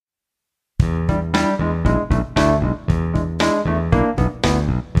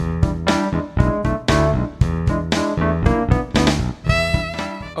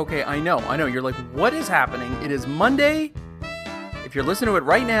Okay, I know. You're like, what is happening? It is Monday. If you're listening to it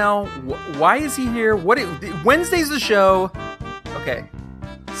right now, why is he here? Wednesday's the show. Okay,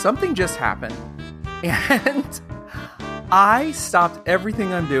 something just happened. And I stopped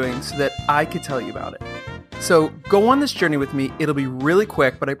everything I'm doing so that I could tell you about it. So go on this journey with me. It'll be really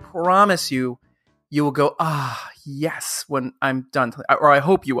quick, but I promise you will go, yes, when I'm done. Or I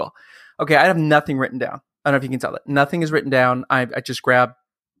hope you will. Okay, I have nothing written down. I don't know if you can tell that. Nothing is written down. I just grabbed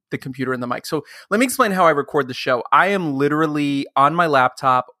the computer and the mic. So let me explain how I record the show. I am literally on my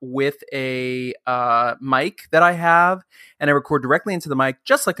laptop with a mic that I have, and I record directly into the mic,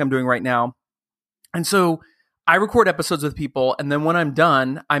 just like I'm doing right now. And so I record episodes with people, and then when I'm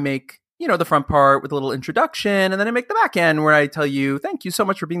done, I make, the front part with a little introduction, and then I make the back end where I tell you, thank you so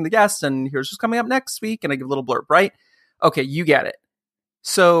much for being the guest, and here's what's coming up next week, and I give a little blurb, right? Okay, you get it.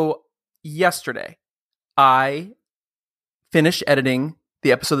 So yesterday, I finished editing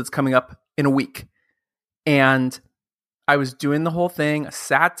the episode that's coming up in a week. And I was doing the whole thing. I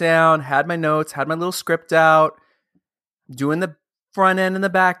sat down, had my notes, had my little script out, doing the front end and the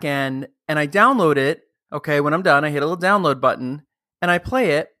back end. And I download it. Okay, when I'm done, I hit a little download button and I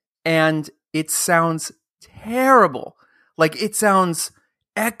play it. And it sounds terrible. Like it sounds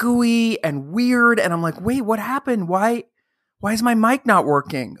echoey and weird. And I'm like, wait, what happened? Why is my mic not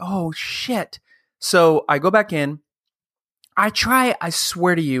working? Oh, shit. So I go back in. I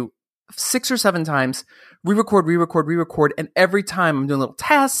swear to you, 6 or 7 times, re-record. And every time I'm doing little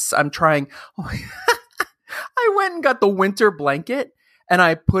tests, I'm trying. I went and got the winter blanket and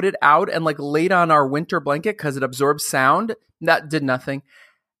I put it out and laid on our winter blanket because it absorbs sound. That did nothing.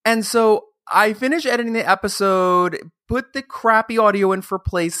 And so I finished editing the episode, put the crappy audio in for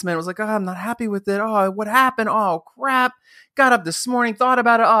placement. I was like, I'm not happy with it. Oh, what happened? Oh, crap. Got up this morning, thought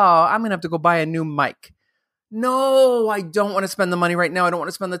about it. Oh, I'm going to have to go buy a new mic. No, I don't want to spend the money right now. I don't want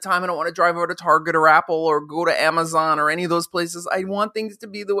to spend the time. I don't want to drive over to Target or Apple or go to Amazon or any of those places. I want things to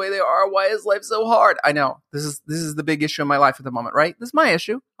be the way they are. Why is life so hard? I know. This is the big issue in my life at the moment, right? This is my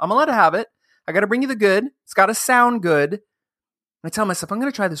issue. I'm allowed to have it. I got to bring you the good. It's got to sound good. I tell myself, I'm going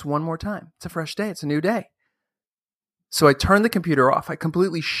to try this one more time. It's a fresh day. It's a new day. So I turn the computer off. I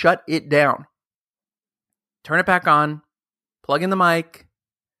completely shut it down. Turn it back on. Plug in the mic.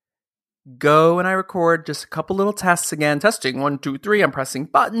 Go and I record just a couple little tests again. Testing 1, 2, 3. I'm pressing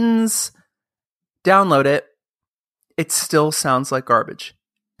buttons. Download it. It still sounds like garbage.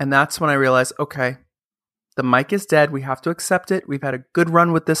 And that's when I realized, okay, the mic is dead. We have to accept it. We've had a good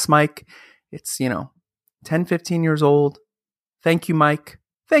run with this mic. It's, 10, 15 years old. Thank you, Mike.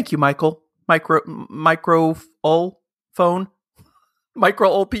 Thank you, Michael. Micro phone.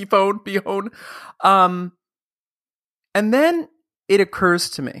 And then it occurs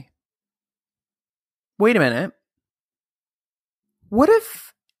to me, wait a minute. What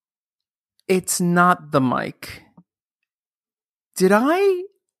if it's not the mic? Did I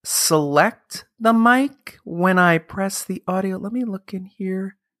select the mic when I press the audio? Let me look in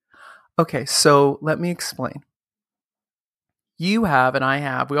here. Okay, so let me explain. You have and I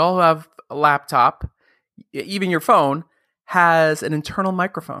have, we all have a laptop, even your phone has an internal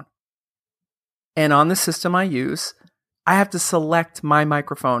microphone. And on the system I use, I have to select my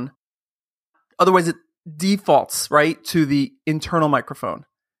microphone. Otherwise, it defaults, right, to the internal microphone.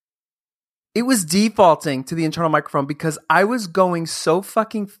 It was defaulting to the internal microphone because I was going so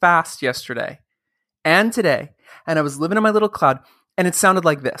fucking fast yesterday and today, and I was living in my little cloud, and it sounded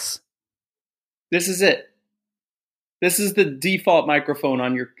like this. This is it. This is the default microphone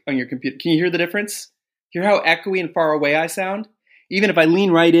on your computer. Can you hear the difference? Hear how echoey and far away I sound? Even if I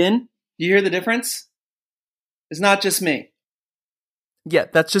lean right in, you hear the difference? It's not just me. Yeah,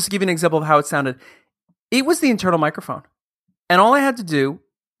 that's just to give you an example of how it sounded. It was the internal microphone. And all I had to do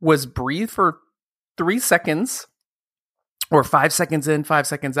was breathe for 3 seconds, or 5 seconds in, 5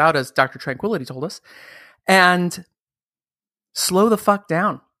 seconds out, as Dr. Tranquility told us, and slow the fuck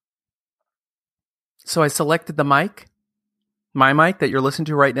down. So I selected the mic, my mic that you're listening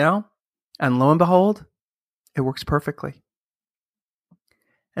to right now, and lo and behold, it works perfectly.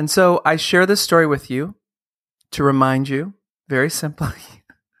 And so I share this story with you to remind you, very simply,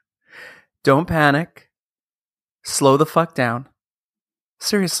 don't panic, slow the fuck down.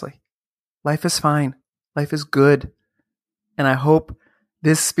 Seriously, life is fine. Life is good. And I hope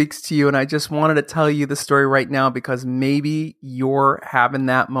this speaks to you. And I just wanted to tell you the story right now because maybe you're having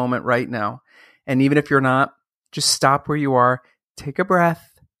that moment right now. And even if you're not, just stop where you are, take a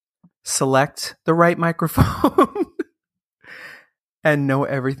breath, select the right microphone, and know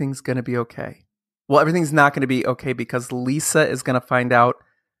everything's going to be okay. Well, everything's not going to be okay because Lisa is going to find out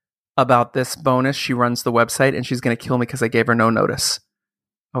about this bonus. She runs the website and she's going to kill me because I gave her no notice.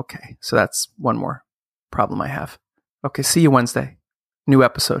 Okay, so that's one more problem I have. Okay, see you Wednesday. New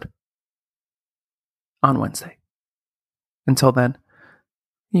episode on Wednesday. Until then,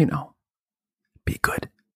 be good.